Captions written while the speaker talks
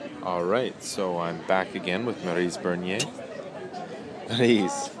All right, so I'm back again with Maryse Bernier.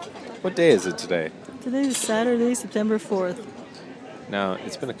 Maryse, what day is it today? Today is Saturday, September 4th. Now,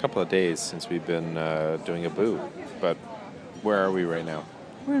 it's been a couple of days since we've been doing a boo, but where are we right now?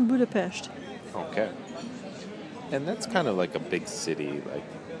 We're in Budapest. Okay. And that's kind of like a big city, like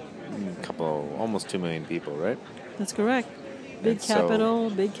almost 2 million people, right? That's correct. Big capital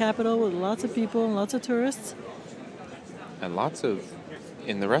with lots of people and lots of tourists. And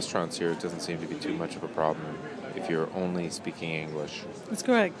in the restaurants here, it doesn't seem to be too much of a problem if you're only speaking English. That's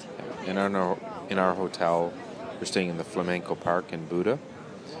correct. In our hotel, we're staying in the Flamenco Park in Buda.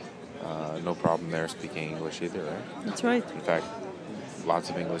 No problem there speaking English either, right? That's right. In fact,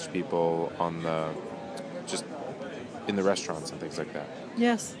 lots of English people just in the restaurants and things like that.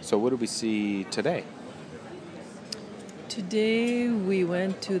 Yes. So what did we see today? Today we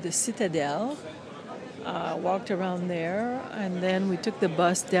went to the Citadel, walked around there, and then we took the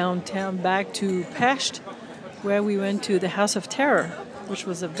bus downtown back to Pest, where we went to the House of Terror, which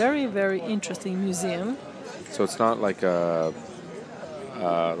was a very, very interesting museum. So it's not like a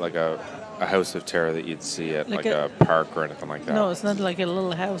House of Terror that you'd see at like a park or anything like that. No, it's not like a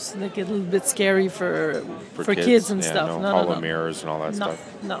little house, like a little bit scary for kids and stuff. No hall of mirrors and all that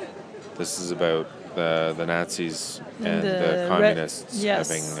stuff. No. This is about the Nazis and the communists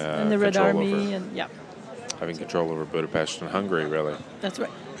having and the Red Army having control over Budapest and Hungary, really. That's right.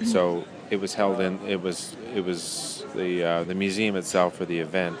 So it was held in. It was the museum itself for the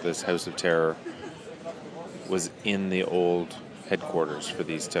event. This House of Terror was in the old headquarters for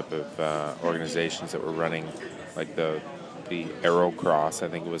these type of organizations that were running, like the Arrow Cross, I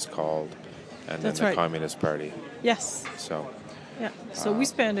think it was called, and then the Communist Party. Yes. So. Yeah. So we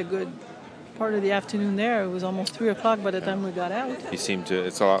spent a good part of the afternoon there. It was almost 3:00 by the time we got out. It's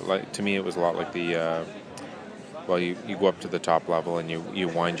a lot like, to me, it was a lot like the. You go up to the top level and you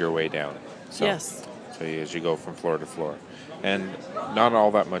wind your way down. So, yes. So as you go from floor to floor, and not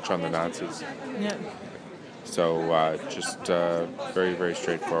all that much on the Nazis. Yeah. So just very, very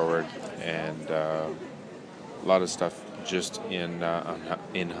straightforward, and a lot of stuff just in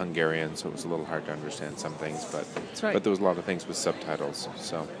Hungarian, so it was a little hard to understand some things, but that's right. But there was a lot of things with subtitles.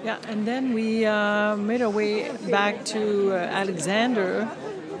 So yeah, and then we made our way back to Alexander,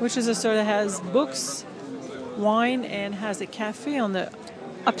 which is a store that has books, wine, and has a cafe on the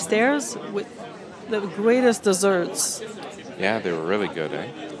upstairs with the greatest desserts. Yeah, they were really good, eh?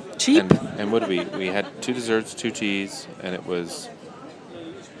 Cheap. And what did we had 2 desserts, 2 teas, and it was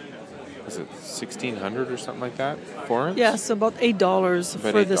it 1,600 or something like that for us? Yeah, so about $8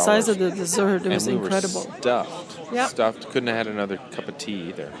 for the size of the dessert. It was incredible. Were stuffed. Yep. Stuffed. Couldn't have had another cup of tea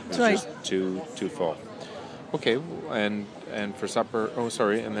either. It was right. Just too full. Okay, and for supper. Oh,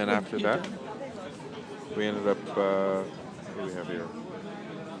 sorry. And then after that, we ended up. What do we have here?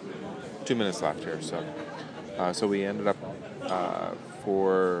 2 minutes left here. So we ended up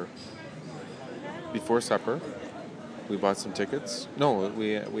before supper. We bought some tickets. No,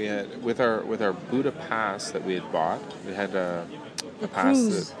 we had with our Buda pass that we had bought. We had a pass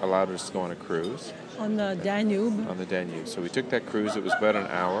that allowed us to go on a cruise on the Danube. On the Danube. So we took that cruise. It was about an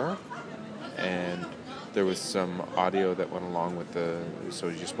hour, and there was some audio that went along with so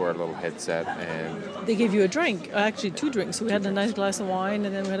you just wore a little headset, and they gave you a drink. Actually, 2 drinks. So we had a nice glass of wine,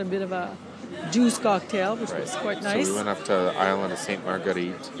 and then we had a bit of a juice cocktail, which was quite nice. So we went up to the island of Saint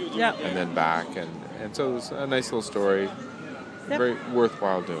Marguerite, and then back, and so it was a nice little story, very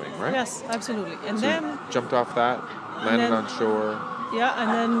worthwhile doing, right? Yes, absolutely. And then we jumped off that, landed on shore. Yeah, and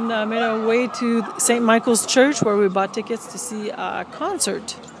then made our way to St. Michael's Church, where we bought tickets to see a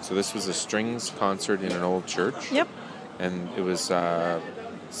concert. So this was a strings concert in an old church. Yep. And it was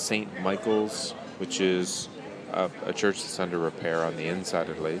St. Michael's, which is a church that's under repair on the inside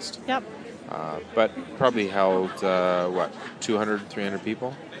at least. Yep. But probably held 200, 300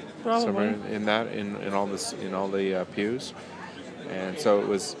 people. Probably. Somewhere in all the pews, and so it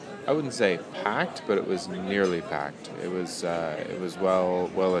was. I wouldn't say packed, but it was nearly packed. It was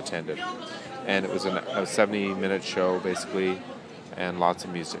well attended, and it was a 70-minute show basically, and lots of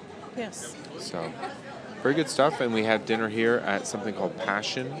music. Yes. So very good stuff, and we had dinner here at something called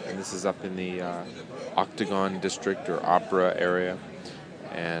Passion, and this is up in the Octagon District or Opera area.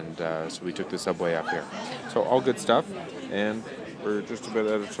 And so we took the subway up here. So all good stuff, and we're just about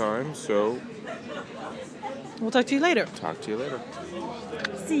out of time, so we'll talk to you later. Talk to you later.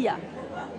 See ya.